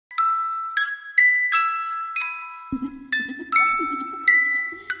Yo,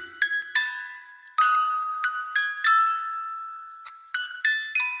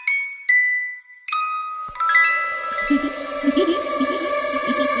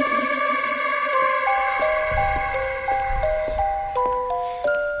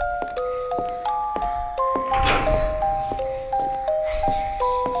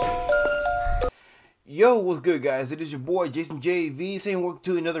 what's good, guys? It is your boy Jason JV saying welcome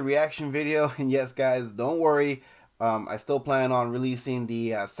to another reaction video. And yes, guys, don't worry, I still plan on releasing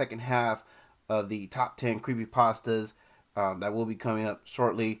the second half of the top 10 creepypastas that will be coming up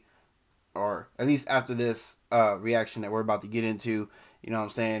shortly, or at least after this reaction that we're about to get into. You know what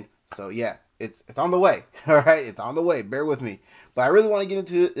I'm saying? So yeah, it's on the way. All right, it's on the way. Bear with me. But I really want to get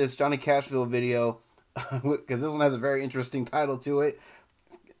into this Johnny Cashville video because this one has a very interesting title to it.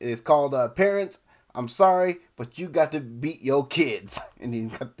 It's called Parents I'm Sorry, but you got to beat your kids. And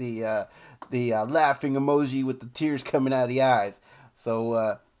he's got the laughing emoji with the tears coming out of the eyes.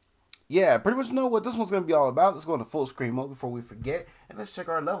 So, yeah, pretty much know what this one's going to be all about. Let's go into full screen mode before we forget. And let's check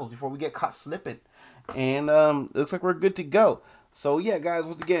our levels before we get caught slipping. And it looks like we're good to go. So, yeah, guys,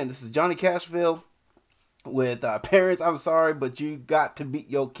 once again, this is Johnny Cashville with Parents I'm Sorry, but you got to beat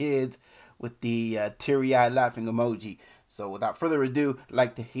your kids with the teary-eyed laughing emoji. So, without further ado, I'd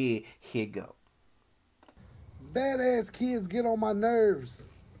like to here go. Badass kids get on my nerves.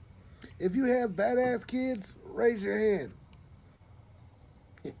 If you have badass kids, raise your hand.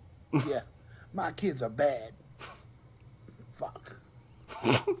 Yeah, my kids are bad. Fuck.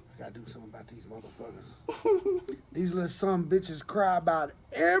 I gotta do something about these motherfuckers. These little son bitches cry about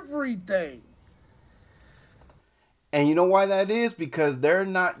everything. And you know why that is? Because they're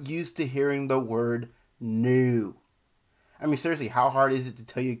not used to hearing the word no. I mean, seriously, how hard is it to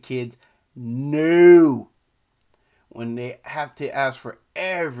tell your kids no when they have to ask for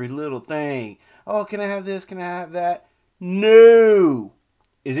every little thing? Oh, can I have this? Can I have that? No.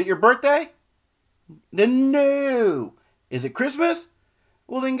 Is it your birthday? Then no. Is it Christmas?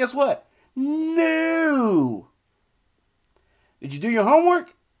 Well, then guess what? No. Did you do your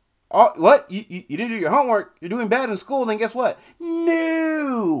homework? Oh, what? You didn't do your homework. You're doing bad in school. Then guess what?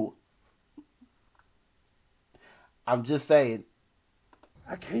 No. I'm just saying.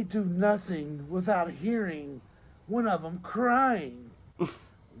 I can't do nothing without hearing one of them crying.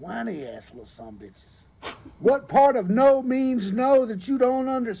 Whiny ass little son bitches. What part of no means no that you don't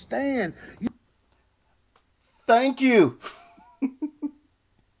understand? Thank you.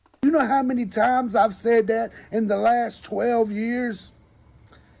 You know how many times I've said that in the last 12 years?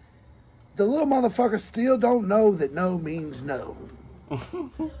 The little motherfuckers still don't know that no means no.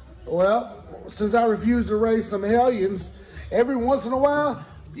 Well, since I refuse to raise some hellions, every once in a while,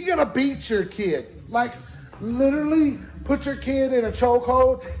 you gotta beat your kid. Like, literally put your kid in a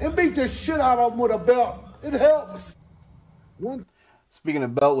chokehold and beat the shit out of them with a belt. It helps. Speaking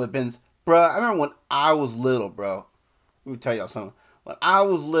of belt whippings, bruh, I remember when I was little, bro. Let me tell y'all something. When I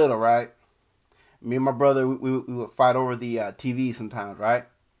was little, right? Me and my brother, we would fight over the TV sometimes, right?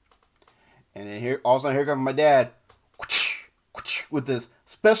 And then here, all of a sudden, here comes my dad with this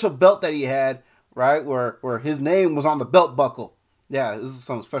special belt that he had, right? Where his name was on the belt buckle. Yeah, this is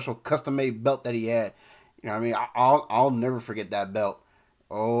some special custom-made belt that he had. You know what I mean? I'll never forget that belt.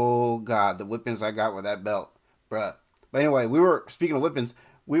 Oh, God, the whippings I got with that belt. Bruh. But anyway, speaking of whippings,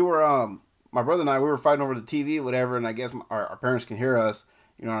 my brother and I, we were fighting over the TV or whatever, and I guess our parents can hear us.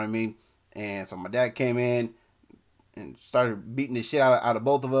 You know what I mean? And so my dad came in and started beating the shit out of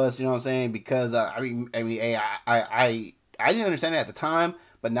both of us, you know what I'm saying? Because, I mean, hey, I didn't understand it at the time,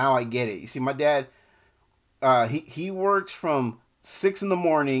 but now I get it. You see, my dad, he works from 6 in the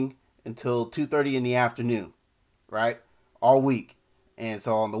morning until 2:30 in the afternoon, right? All week. And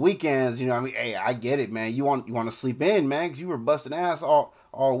so on the weekends, you know, I mean, hey, I get it, man. You want to sleep in, man, because you were busting ass all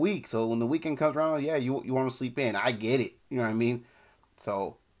week. So when the weekend comes around, yeah, you want to sleep in. I get it. You know what I mean?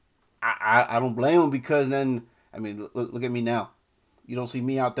 So I don't blame him, because then, I mean, look at me now. You don't see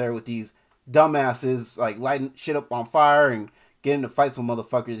me out there with these dumbasses, like, lighting shit up on fire and getting into fights with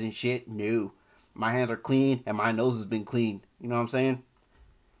motherfuckers and shit. No. My hands are clean and my nose has been clean. You know what I'm saying?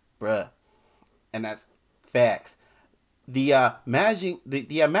 Bruh. And that's facts. The magic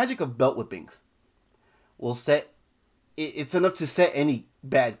of belt whippings will set, it's enough to set any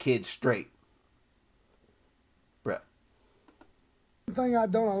bad kid straight. Bruh. One thing I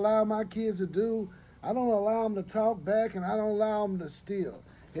don't allow my kids to do, I don't allow them to talk back, and I don't allow them to steal.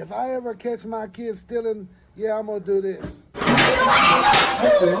 If I ever catch my kids stealing, yeah, I'm going to do this. Don't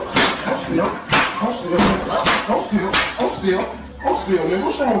steal, man.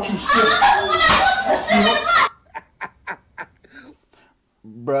 What's wrong with you, steal?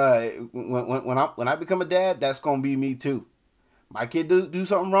 bruh, when I become a dad, that's gonna be me too. My kid do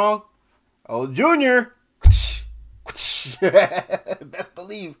something wrong. Oh, Junior, best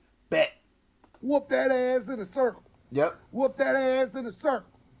believe, bet. Whoop that ass in a circle. Yep. Whoop that ass in a circle.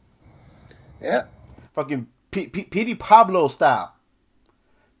 Yep. Fucking P.D. Pablo style.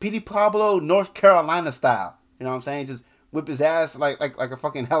 P.D. Pablo, North Carolina style. You know what I'm saying? Just whip his ass like a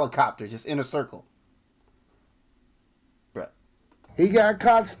fucking helicopter, just in a circle. Bruh. He got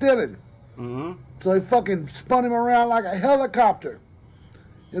caught stealing. Mm-hmm. So he fucking spun him around like a helicopter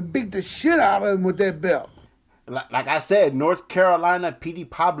and beat the shit out of him with that belt. Like I said, North Carolina P.D.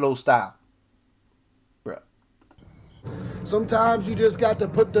 Pablo style. Bruh. Sometimes you just got to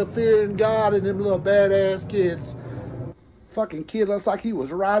put the fear in God in them little badass kids. Fucking kid looks like he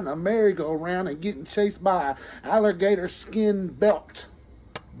was riding a merry-go-round and getting chased by an alligator skin belt.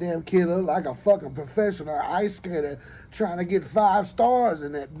 Damn kid looked like a fucking professional ice skater trying to get 5 stars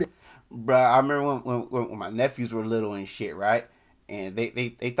in that bitch. Bruh, I remember when my nephews were little and shit, right? And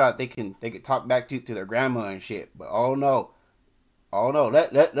they thought they could talk back to their grandma and shit. But oh no.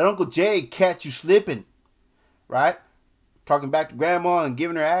 Let Uncle Jay catch you slipping. Right? Talking back to grandma and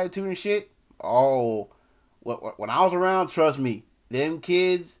giving her attitude and shit. Oh, when I was around, trust me, them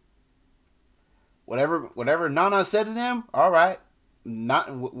kids, whatever Nana said to them, all right.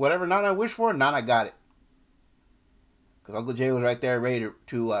 Whatever Nana wished for, Nana got it. Because Uncle Jay was right there ready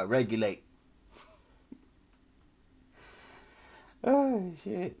to regulate. Oh,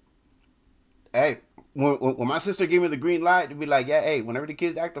 shit. Hey, when my sister gave me the green light to be like, yeah, hey, whenever the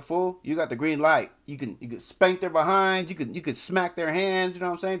kids act a fool, you got the green light. You can spank their behind. You can smack their hands. You know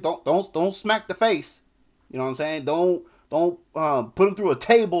what I'm saying? Don't smack the face. You know what I'm saying? Don't put them through a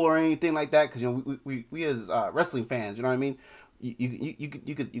table or anything like that. Because you know we as wrestling fans, you know what I mean? You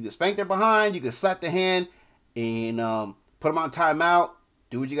could spank their behind. You could slap the hand and put them on timeout.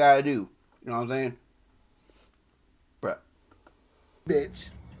 Do what you gotta do. You know what I'm saying? Bruh.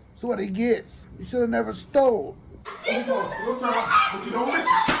 Bitch. That's what he gets. You should have never stole.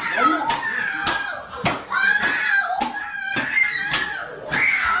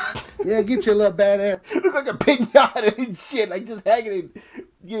 Yeah, get your little badass. Looks like a pinata and shit, like just hanging and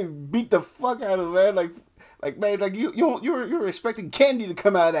getting beat the fuck out of, man. Like man, like you're expecting candy to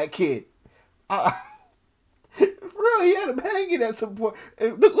come out of that kid. For real, he had him hanging at some point.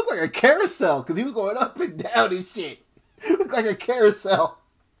 It looked like a carousel because he was going up and down and shit. Looked like a carousel.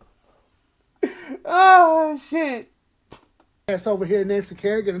 Oh shit! Ass over here, Nancy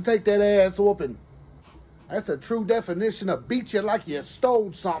Kerrigan, and take that ass whooping. That's a true definition of beat you like you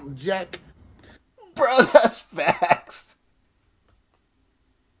stole something, Jack. Bro, that's facts.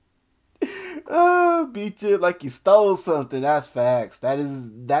 Oh, beat you like you stole something. That's facts. That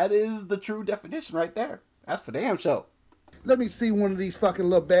is the true definition right there. That's for damn sure. Let me see one of these fucking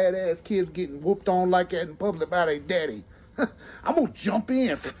little badass kids getting whooped on like that in public by their daddy. I'm gonna jump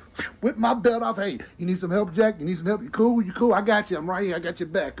in, whip my belt off. Hey, you need some help, Jack? You need some help? You cool? You cool? I got you. I'm right here. I got your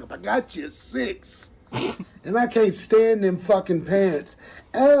back up. I got you 6. And I can't stand them fucking parents.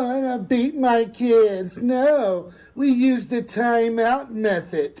 Oh, I'm gonna beat my kids. No, we use the timeout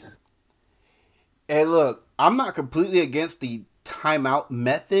method. Hey, look, I'm not completely against the timeout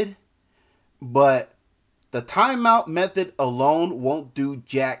method, but the timeout method alone won't do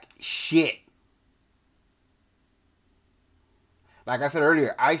jack shit. Like I said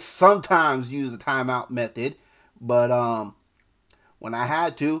earlier, I sometimes use the timeout method, but when I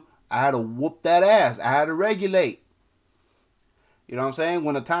had to whoop that ass. I had to regulate. You know what I'm saying?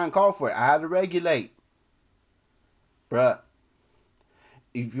 When the time called for it, I had to regulate. Bruh.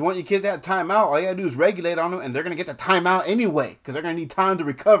 If you want your kids to have timeout, all you gotta do is regulate on them, and they're gonna get the timeout anyway, because they're gonna need time to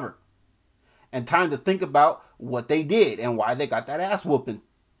recover and time to think about what they did and why they got that ass whooping.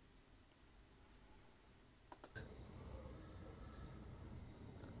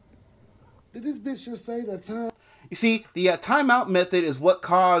 Did this bitch just say the time? You see, the timeout method is what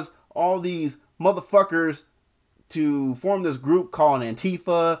caused all these motherfuckers to form this group called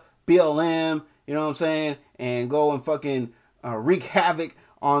Antifa, BLM, you know what I'm saying, and go and fucking wreak havoc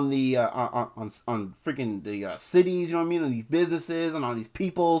on the on freaking the cities, you know what I mean, on these businesses and on these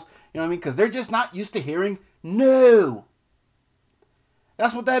peoples, you know what I mean, because they're just not used to hearing no.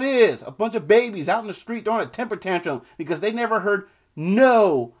 That's what that is. A bunch of babies out in the street throwing a temper tantrum because they never heard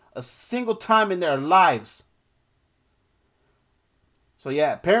no a single time in their lives. So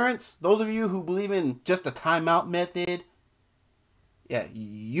yeah, parents, those of you who believe in just the timeout method, yeah,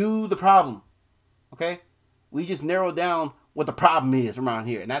 you the problem. Okay? We just narrowed down what the problem is around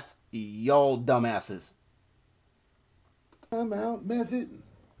here, and that's y'all dumbasses. Timeout method?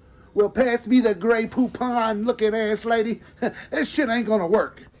 Well, pass me the gray poupon looking ass lady. That shit ain't gonna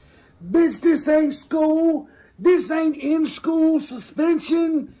work. Bitch, this ain't school. This ain't in school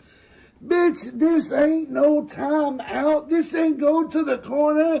suspension. Bitch, this ain't no time out. This ain't go to the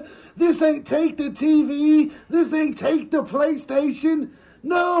corner. This ain't take the TV. This ain't take the PlayStation.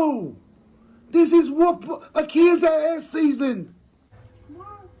 No. This is whoop a kid's ass season.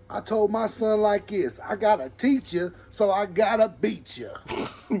 I told my son like this, I gotta teach you, so I gotta beat you.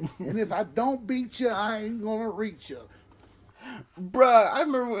 And if I don't beat you, I ain't gonna reach you. Bruh, I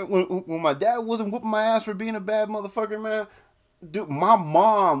remember when my dad wasn't whooping my ass for being a bad motherfucker, man. Dude, my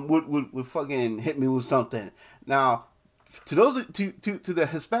mom would fucking hit me with something. Now, to those to the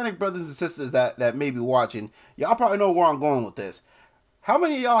Hispanic brothers and sisters that may be watching, y'all probably know where I'm going with this. How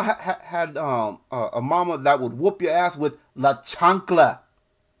many of y'all had a mama that would whoop your ass with la chancla?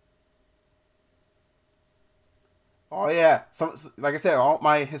 Oh yeah, like I said, all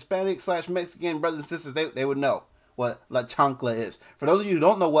my Hispanic / Mexican brothers and sisters, they would know what la chancla is. For those of you who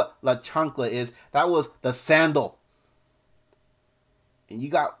don't know what la chancla is, that was the sandal. And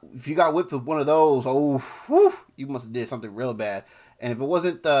if you got whipped with one of those, oh, whew, you must have did something real bad. And if it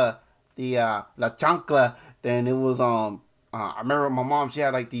wasn't the la chancla, then it was I remember my mom, she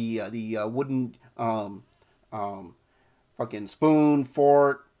had like the wooden fucking spoon,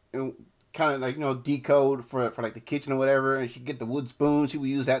 fork, kind of like, you know, decode for like the kitchen or whatever, and she'd get the wood spoon. She would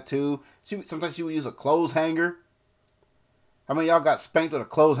use that too. Sometimes she would use a clothes hanger. How many of y'all got spanked with a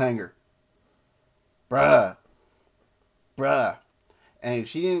clothes hanger? Bruh. And if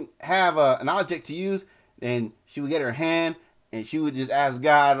she didn't have an object to use, then she would get her hand and she would just ask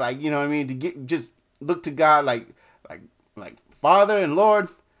God, like, you know what I mean, just look to God like Father and Lord,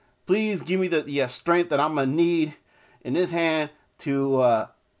 please give me the strength that I'm gonna need in this hand to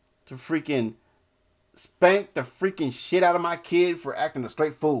freaking spank the freaking shit out of my kid for acting a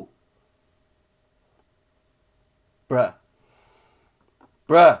straight fool. Bruh.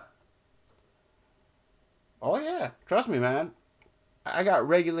 Oh yeah, trust me, man. I got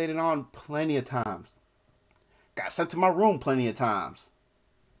regulated on plenty of times. Got sent to my room plenty of times.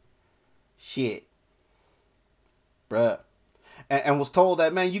 Shit. Bruh. And was told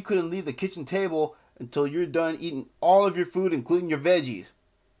that, man, you couldn't leave the kitchen table until you're done eating all of your food, including your veggies.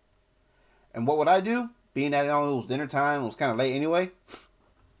 And what would I do? Being that it was dinner time, it was kind of late anyway.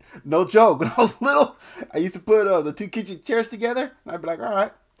 No joke. When I was little, I used to put the 2 kitchen chairs together. And I'd be like, all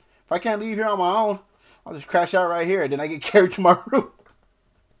right, if I can't leave here on my own, I'll just crash out right here. And then I get carried to my room.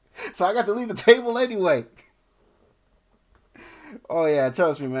 So I got to leave the table anyway. Oh yeah,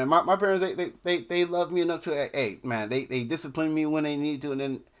 trust me, man. My parents, they love me enough to, hey, man, they discipline me when they need to. And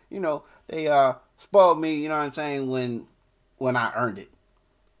then, you know, they spoiled me, you know what I'm saying, when I earned it.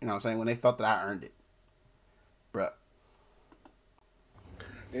 You know what I'm saying? When they felt that I earned it. Bruh.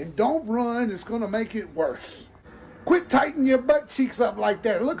 And don't run, it's going to make it worse. Quit tightening your butt cheeks up like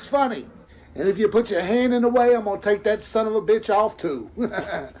that. It looks funny. And if you put your hand in the way, I'm going to take that son of a bitch off too.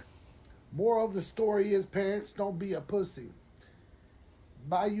 Moral of the story is, parents, don't be a pussy.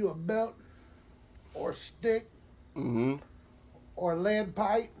 Buy you a belt or stick or a lead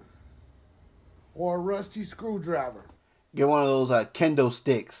pipe or a rusty screwdriver. Get one of those kendo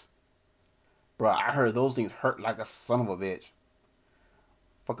sticks. Bro, I heard those things hurt like a son of a bitch.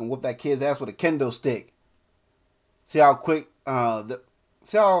 Fucking whoop that kid's ass with a kendo stick. See how quick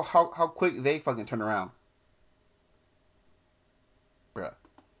see how quick they fucking turn around. Bruh.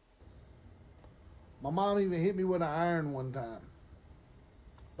 My mom even hit me with an iron one time.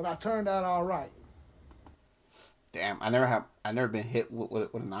 But I turned out all right. Damn, I never been hit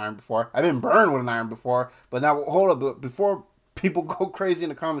with an iron before. I've been burned with an iron before, but now hold up, before people go crazy in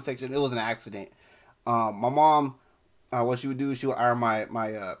the comment section, it was an accident. My mom, what she would do is she would iron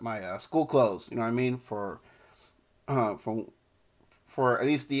my school clothes. You know what I mean, for at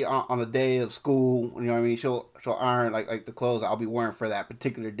least on the day of school. You know what I mean, she'll iron like the clothes I'll be wearing for that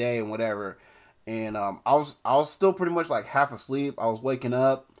particular day and whatever. And I was still pretty much like half asleep. I was waking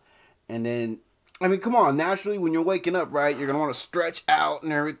up, and then, I mean, come on, naturally when you're waking up, right, you're gonna want to stretch out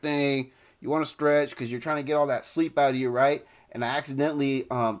and everything. You want to stretch because you're trying to get all that sleep out of you, right? And I accidentally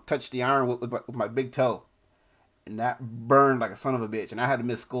touched the iron with my big toe, and that burned like a son of a bitch. And I had to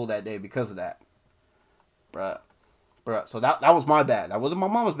miss school that day because of that, bruh. So that was my bad. That wasn't my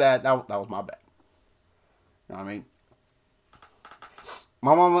mama's bad. That was my bad. You know what I mean?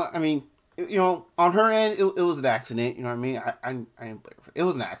 My mama, I mean, you know, on her end, it was an accident. You know what I mean? I didn't blame her. It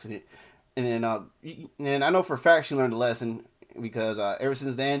was an accident. And then I know for a fact she learned a lesson, because ever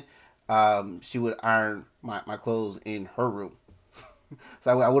since then, she would iron my clothes in her room. So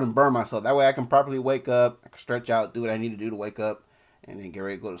that way I wouldn't burn myself. That way I can properly wake up, I can stretch out, do what I need to do to wake up, and then get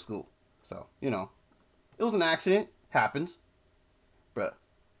ready to go to school. So, you know, it was an accident. Happens. Bruh.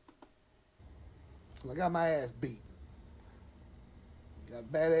 I got my ass beat. You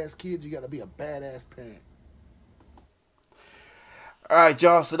got badass kids, you got to be a badass parent. Alright,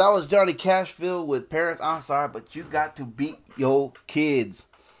 y'all. So that was Johnny Cashville with Parents I'm Sorry, but you got to beat your kids.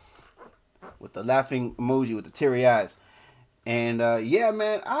 With the laughing emoji with the teary eyes. And yeah,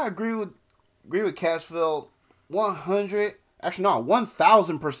 man, I agree with Cashville 100. Actually, no,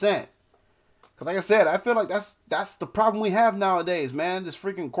 1,000%. Because like I said, I feel like that's the problem we have nowadays, man. This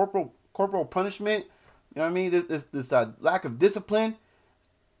freaking corporal punishment. You know what I mean? This lack of discipline.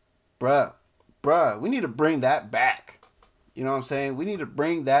 Bruh, we need to bring that back. You know what I'm saying? We need to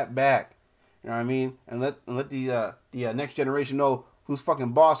bring that back. You know what I mean? And let the next generation know who's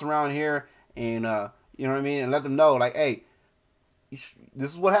fucking boss around here. And you know what I mean? And let them know, like, hey, this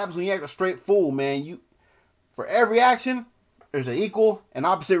is what happens when you act a straight fool, man. For every action, there's an equal and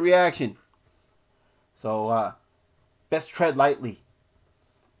opposite reaction. So, best tread lightly,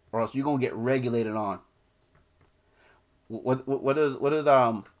 or else you're gonna get regulated on. What does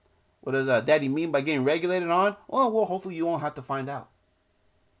Daddy mean by getting regulated on? Well, hopefully you won't have to find out,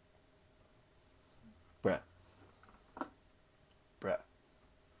 bruh.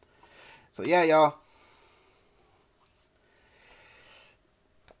 So yeah, y'all.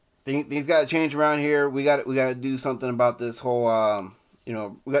 Things got to change around here. We got to do something about this whole. You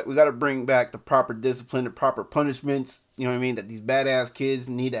know, we got to bring back the proper discipline, the proper punishments. You know what I mean? That these badass kids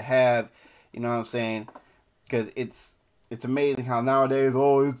need to have. You know what I'm saying? Because it's amazing how nowadays,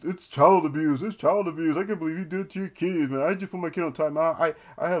 it's child abuse. It's child abuse. I can't believe you did it to your kids, man. I just put my kid on timeout.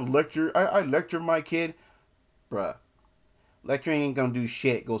 I lecture my kid, bruh. Lecturing ain't gonna do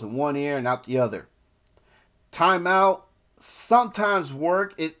shit. It goes in one ear and out the other. Timeout sometimes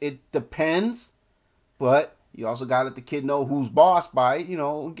work. It depends, but you also gotta let the kid know who's boss by it. You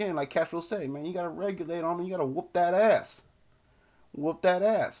know, again, like Cashville said, man, you gotta regulate on them. You gotta whoop that ass. Whoop that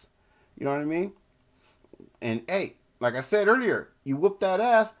ass. You know what I mean? And hey, like I said earlier, you whoop that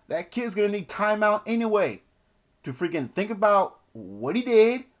ass, that kid's gonna need timeout anyway to freaking think about what he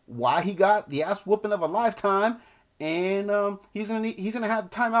did, why he got the ass whooping of a lifetime. And he's gonna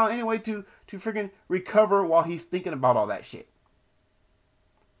have timeout anyway to freaking recover while he's thinking about all that shit.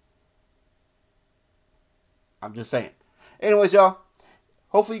 I'm just saying. Anyways, y'all.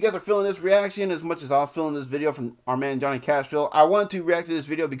 Hopefully you guys are feeling this reaction as much as I'm feeling this video from our man Johnny Cashville. I wanted to react to this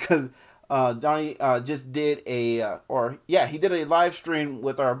video because Johnny just did he did a live stream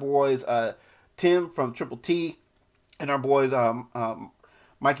with our boys Tim from Triple T and our boys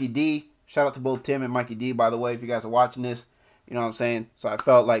Mikey D. Shout out to both Tim and Mikey D, by the way, if you guys are watching this. You know what I'm saying? So I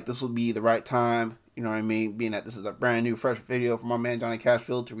felt like this would be the right time, you know what I mean, being that this is a brand new, fresh video from my man Johnny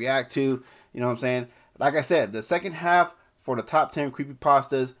Cashville to react to. You know what I'm saying? Like I said, the second half for the top 10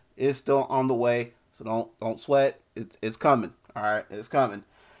 creepypastas is still on the way. So don't sweat. It's coming. All right? It's coming.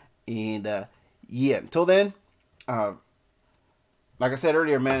 And yeah, until then, like I said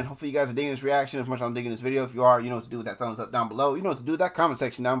earlier, man, hopefully you guys are digging this reaction as much as I'm digging this video. If you are, you know what to do with that thumbs up down below. You know what to do with that comment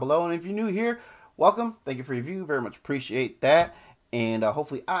section down below. And if you're new here, welcome. Thank you for your view. Very much appreciate that. And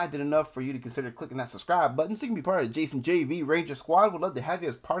hopefully I did enough for you to consider clicking that subscribe button so you can be part of the Jason JV Ranger Squad. Would love to have you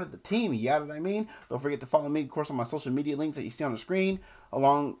as part of the team. You know what I mean? Don't forget to follow me, of course, on my social media links that you see on the screen.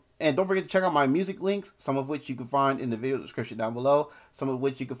 And don't forget to check out my music links, some of which you can find in the video description down below. Some of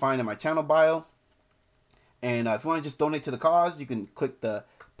which you can find in my channel bio. And if you want to just donate to the cause, you can click the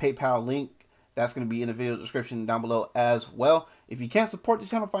PayPal link. That's going to be in the video description down below as well. If you can't support the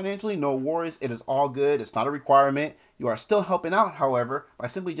channel financially, no worries. It is all good. It's not a requirement. You are still helping out, however, by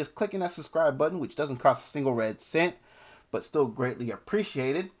simply just clicking that subscribe button, which doesn't cost a single red cent, but still greatly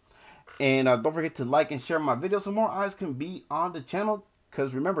appreciated. And don't forget to like and share my videos so more eyes can be on the channel.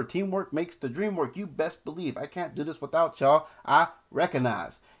 Because remember, teamwork makes the dream work. You best believe. I can't do this without y'all. I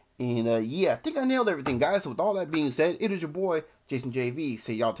recognize. And yeah, I think I nailed everything, guys. So with all that being said, it is your boy, Jason JV.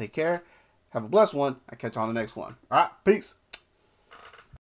 Say y'all take care. Have a blessed one. I'll catch you on the next one. All right, peace.